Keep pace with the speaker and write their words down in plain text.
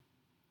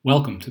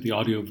Welcome to the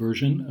audio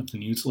version of the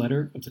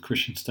newsletter of the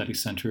Christian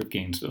Studies Center of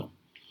Gainesville.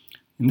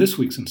 In this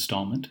week's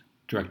installment,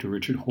 Director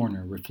Richard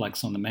Horner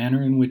reflects on the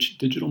manner in which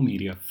digital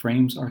media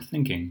frames our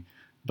thinking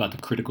about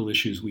the critical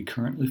issues we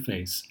currently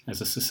face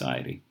as a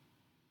society.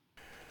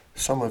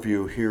 Some of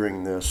you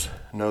hearing this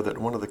know that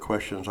one of the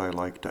questions I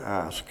like to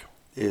ask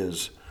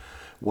is,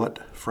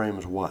 what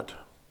frames what?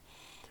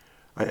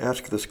 I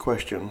ask this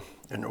question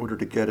in order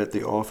to get at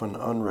the often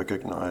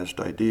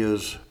unrecognized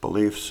ideas,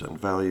 beliefs, and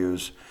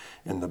values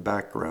in the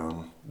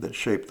background that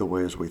shape the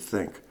ways we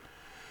think.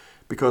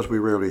 Because we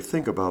rarely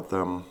think about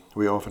them,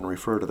 we often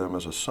refer to them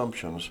as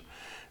assumptions,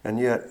 and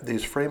yet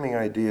these framing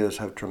ideas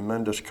have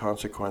tremendous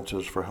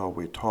consequences for how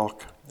we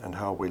talk and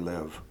how we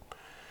live.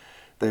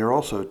 They are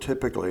also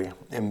typically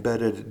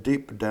embedded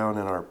deep down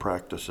in our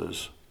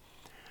practices.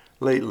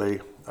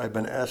 Lately, I've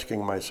been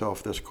asking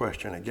myself this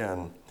question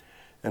again,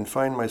 and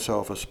find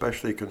myself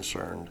especially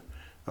concerned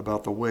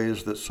about the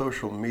ways that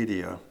social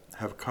media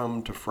have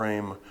come to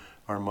frame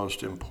our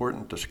most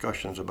important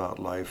discussions about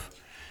life,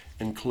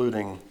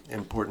 including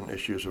important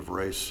issues of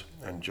race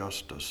and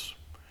justice.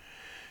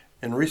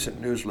 In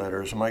recent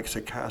newsletters, Mike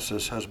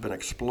Sacasas has been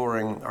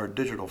exploring our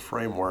digital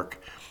framework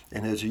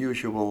in his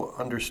usual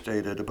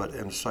understated but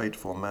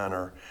insightful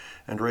manner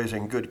and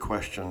raising good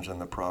questions in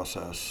the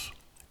process.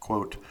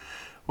 Quote,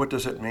 "What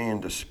does it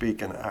mean to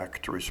speak and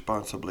act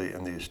responsibly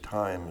in these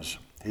times?"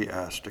 he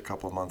asked a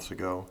couple months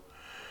ago.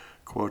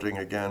 Quoting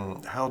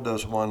again, "How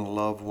does one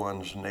love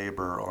one's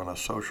neighbor on a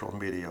social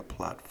media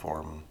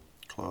platform?"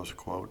 Close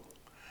quote.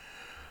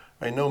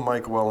 I know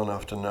Mike well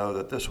enough to know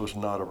that this was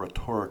not a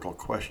rhetorical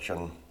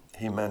question.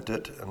 He meant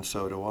it, and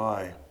so do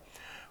I.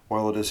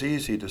 While it is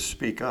easy to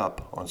speak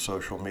up on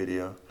social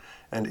media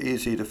and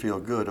easy to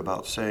feel good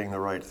about saying the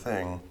right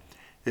thing,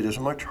 it is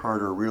much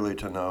harder really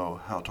to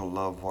know how to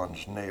love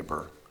one's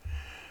neighbor.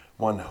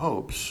 One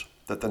hopes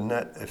that the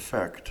net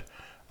effect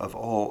of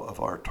all of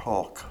our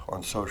talk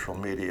on social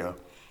media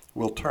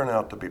will turn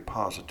out to be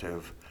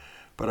positive,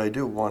 but I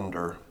do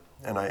wonder,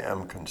 and I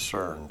am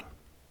concerned.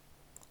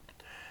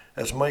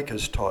 As Mike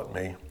has taught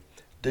me,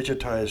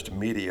 digitized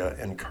media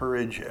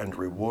encourage and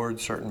reward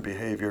certain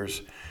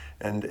behaviors,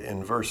 and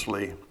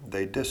inversely,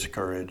 they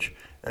discourage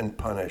and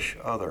punish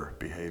other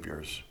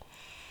behaviors.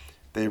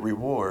 They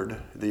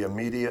reward the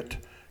immediate,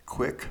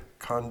 quick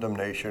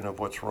condemnation of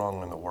what's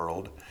wrong in the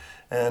world,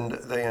 and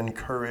they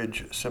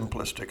encourage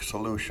simplistic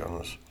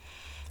solutions.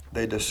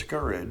 They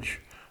discourage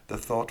the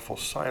thoughtful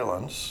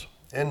silence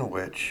in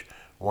which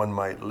one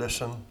might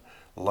listen,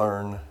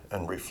 learn,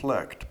 and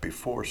reflect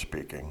before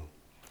speaking.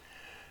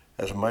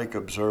 As Mike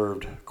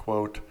observed,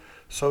 quote,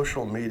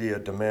 "Social media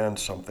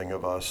demands something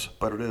of us,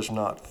 but it is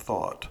not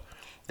thought.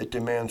 It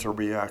demands a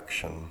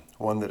reaction,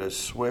 one that is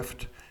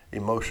swift,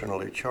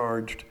 emotionally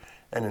charged,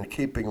 and in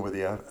keeping with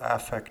the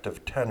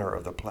affective tenor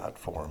of the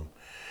platform.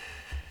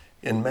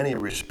 In many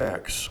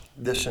respects,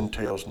 this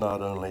entails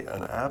not only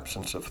an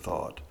absence of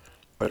thought,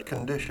 but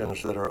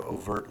conditions that are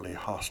overtly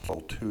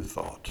hostile to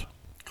thought."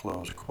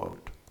 Close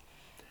quote.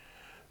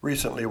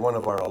 Recently, one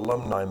of our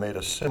alumni made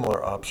a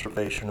similar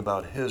observation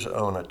about his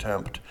own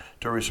attempt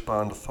to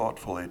respond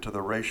thoughtfully to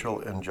the racial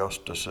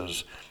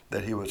injustices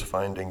that he was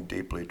finding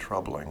deeply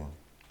troubling.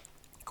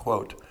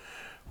 Quote,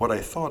 "What I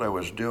thought I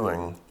was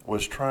doing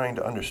was trying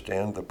to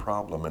understand the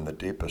problem in the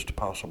deepest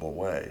possible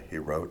way," he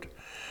wrote,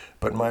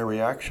 "but my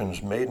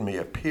reactions made me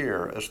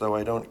appear as though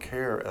I don't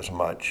care as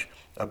much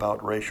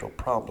about racial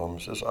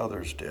problems as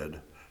others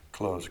did."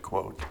 Close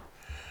quote.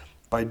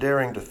 By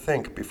daring to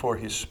think before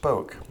he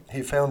spoke,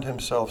 he found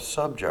himself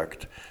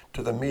subject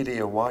to the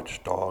media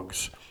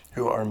watchdogs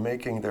who are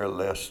making their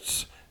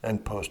lists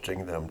and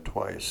posting them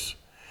twice.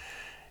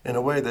 In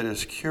a way that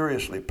is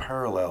curiously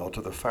parallel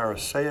to the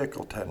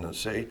Pharisaical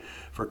tendency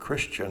for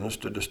Christians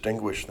to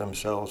distinguish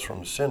themselves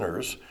from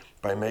sinners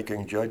by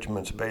making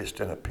judgments based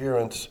in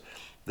appearance,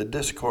 the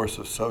discourse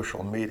of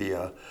social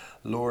media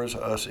lures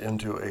us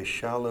into a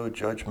shallow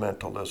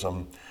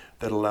judgmentalism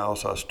that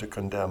allows us to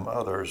condemn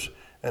others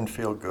and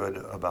feel good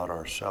about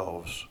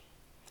ourselves.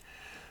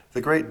 The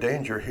great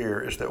danger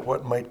here is that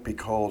what might be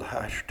called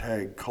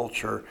hashtag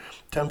culture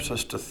tempts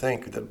us to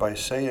think that by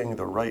saying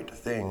the right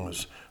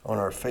things on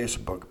our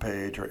Facebook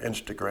page or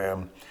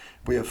Instagram,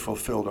 we have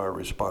fulfilled our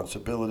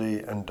responsibility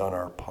and done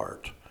our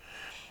part.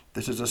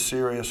 This is a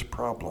serious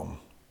problem.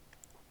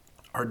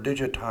 Our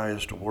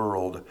digitized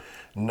world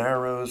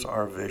narrows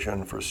our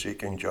vision for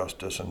seeking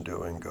justice and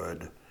doing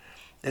good.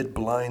 It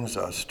blinds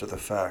us to the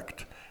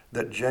fact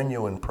that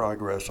genuine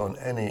progress on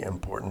any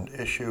important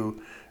issue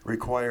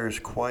requires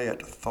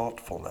quiet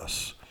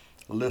thoughtfulness,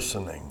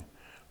 listening,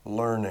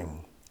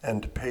 learning,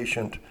 and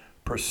patient,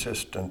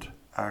 persistent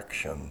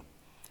action.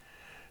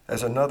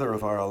 As another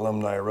of our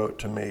alumni wrote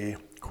to me,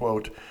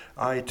 quote,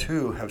 "I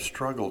too have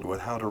struggled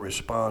with how to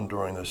respond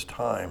during this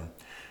time,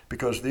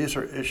 because these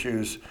are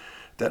issues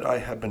that I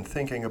have been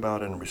thinking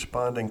about and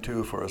responding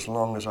to for as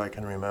long as I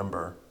can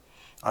remember.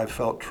 I've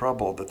felt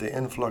troubled that the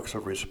influx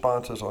of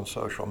responses on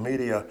social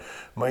media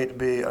might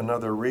be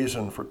another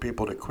reason for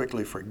people to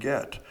quickly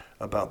forget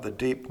about the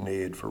deep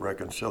need for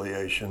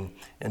reconciliation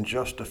in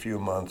just a few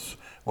months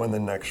when the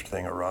next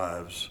thing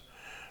arrives.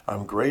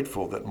 I'm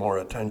grateful that more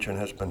attention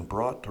has been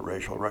brought to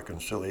racial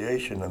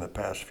reconciliation in the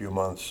past few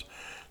months,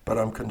 but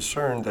I'm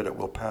concerned that it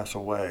will pass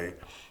away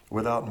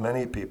without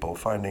many people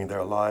finding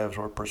their lives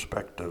or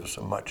perspectives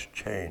much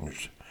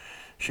changed.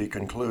 She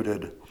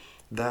concluded,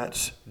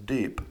 "That's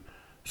deep,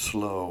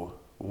 slow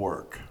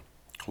work,"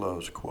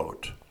 close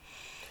quote.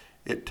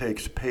 It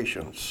takes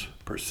patience,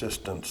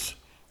 persistence,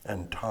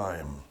 and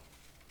time.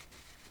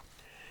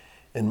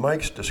 In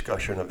Mike's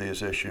discussion of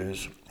these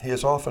issues, he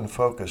is often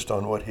focused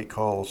on what he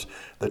calls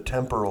the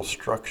temporal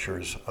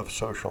structures of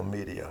social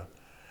media,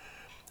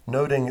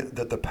 noting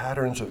that the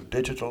patterns of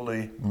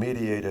digitally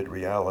mediated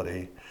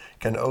reality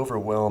can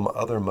overwhelm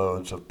other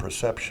modes of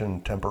perception,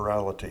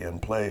 temporality,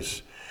 and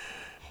place.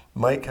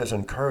 Mike has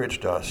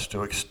encouraged us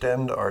to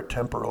extend our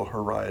temporal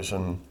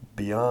horizon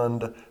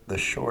beyond the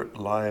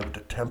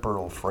short-lived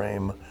temporal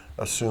frame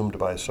assumed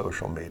by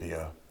social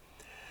media.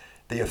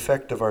 The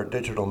effect of our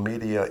digital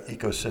media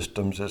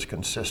ecosystems is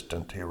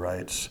consistent, he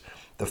writes.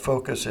 The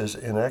focus is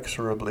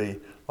inexorably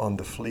on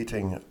the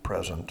fleeting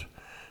present.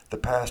 The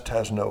past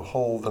has no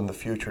hold and the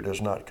future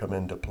does not come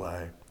into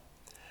play.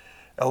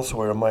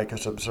 Elsewhere, Mike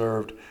has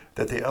observed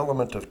that the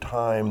element of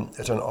time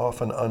is an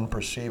often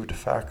unperceived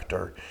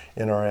factor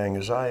in our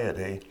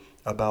anxiety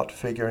about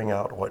figuring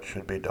out what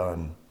should be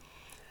done.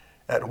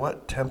 At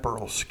what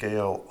temporal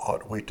scale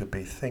ought we to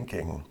be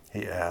thinking,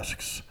 he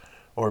asks,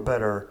 or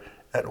better,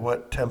 at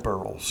what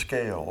temporal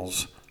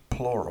scales,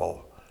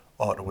 plural,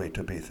 ought we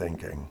to be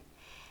thinking?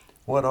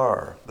 What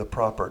are the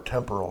proper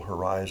temporal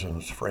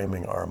horizons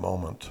framing our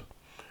moment?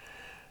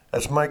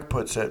 As Mike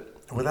puts it,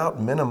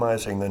 without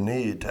minimizing the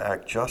need to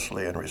act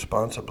justly and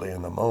responsibly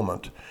in the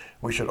moment,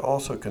 we should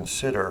also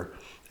consider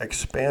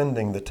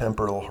expanding the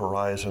temporal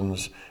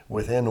horizons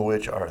within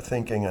which our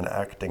thinking and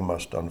acting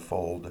must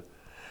unfold.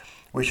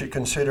 We should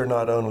consider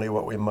not only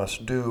what we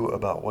must do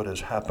about what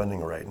is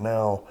happening right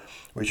now,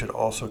 we should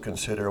also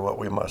consider what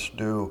we must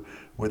do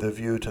with a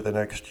view to the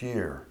next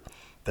year,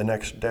 the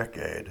next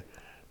decade,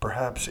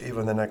 perhaps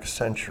even the next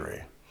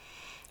century.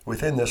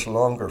 Within this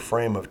longer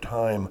frame of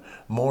time,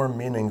 more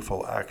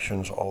meaningful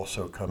actions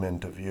also come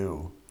into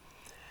view.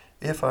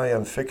 If I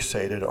am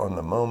fixated on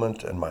the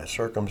moment and my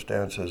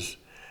circumstances,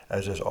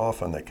 as is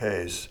often the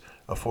case,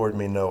 afford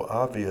me no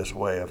obvious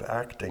way of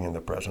acting in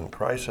the present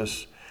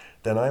crisis,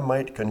 then I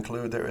might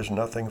conclude there is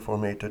nothing for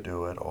me to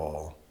do at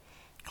all.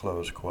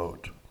 Close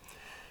quote.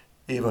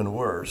 Even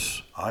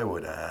worse, I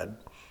would add,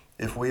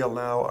 if we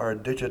allow our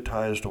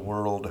digitized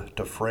world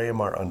to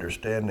frame our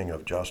understanding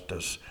of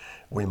justice,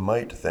 we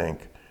might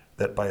think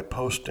that by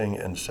posting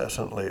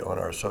incessantly on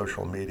our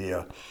social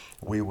media,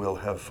 we will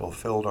have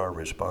fulfilled our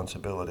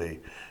responsibility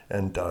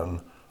and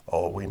done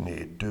all we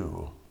need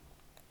do.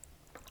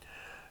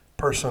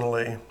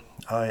 Personally,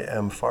 I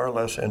am far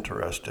less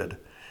interested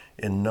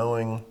in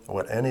knowing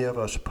what any of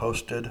us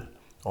posted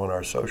on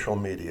our social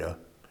media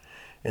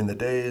in the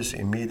days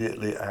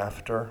immediately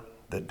after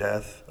the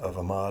death of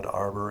Ahmaud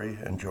Arbery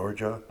in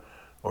Georgia,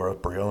 or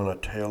of Breonna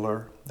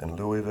Taylor in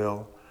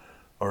Louisville,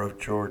 or of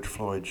George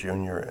Floyd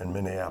Jr. in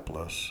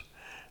Minneapolis,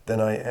 than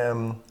I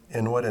am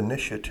in what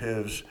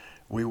initiatives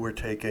we were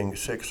taking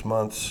 6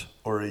 months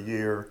or a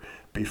year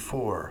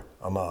before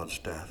Ahmaud's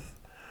death,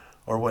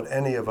 or what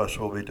any of us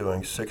will be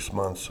doing 6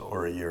 months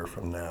or a year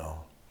from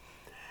now.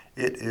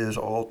 It is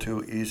all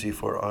too easy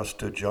for us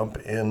to jump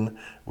in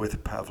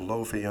with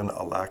Pavlovian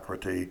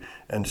alacrity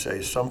and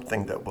say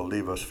something that will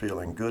leave us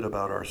feeling good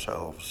about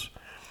ourselves.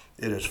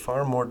 It is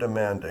far more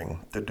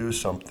demanding to do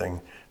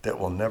something that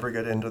will never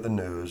get into the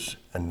news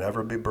and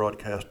never be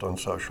broadcast on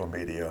social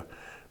media,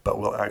 but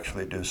will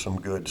actually do some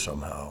good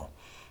somehow,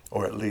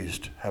 or at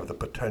least have the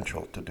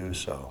potential to do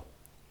so.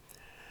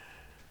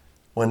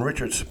 When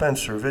Richard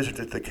Spencer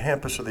visited the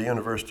campus of the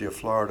University of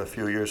Florida a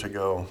few years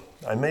ago,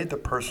 I made the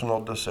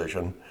personal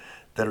decision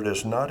that it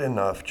is not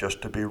enough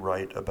just to be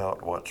right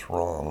about what's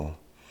wrong.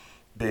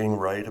 Being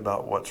right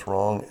about what's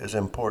wrong is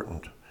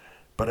important,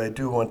 but I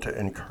do want to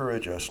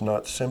encourage us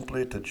not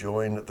simply to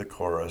join the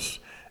chorus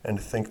and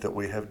think that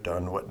we have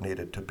done what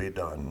needed to be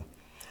done.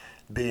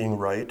 Being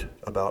right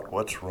about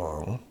what's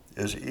wrong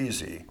is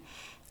easy,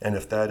 and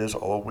if that is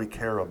all we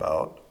care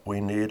about, we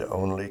need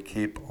only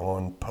keep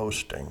on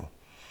posting.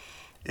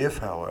 If,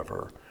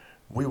 however,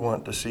 we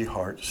want to see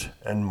hearts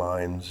and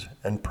minds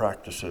and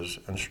practices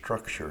and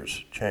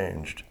structures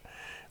changed,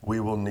 we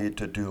will need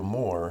to do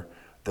more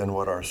than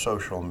what our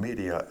social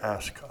media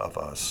ask of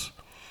us.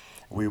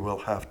 We will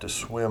have to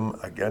swim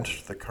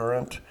against the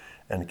current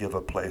and give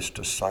a place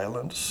to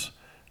silence,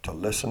 to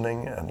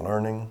listening and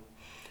learning,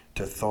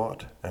 to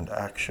thought and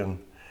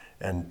action,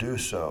 and do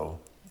so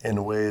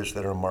in ways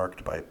that are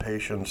marked by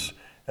patience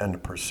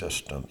and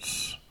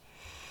persistence.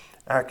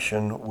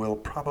 Action will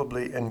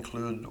probably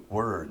include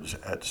words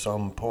at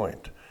some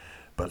point,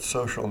 but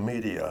social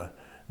media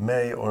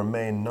may or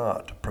may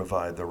not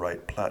provide the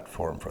right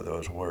platform for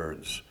those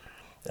words.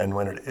 And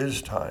when it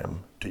is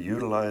time to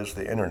utilize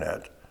the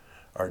internet,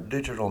 our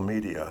digital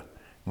media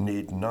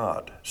need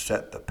not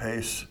set the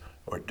pace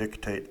or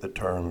dictate the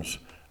terms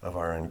of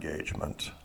our engagement.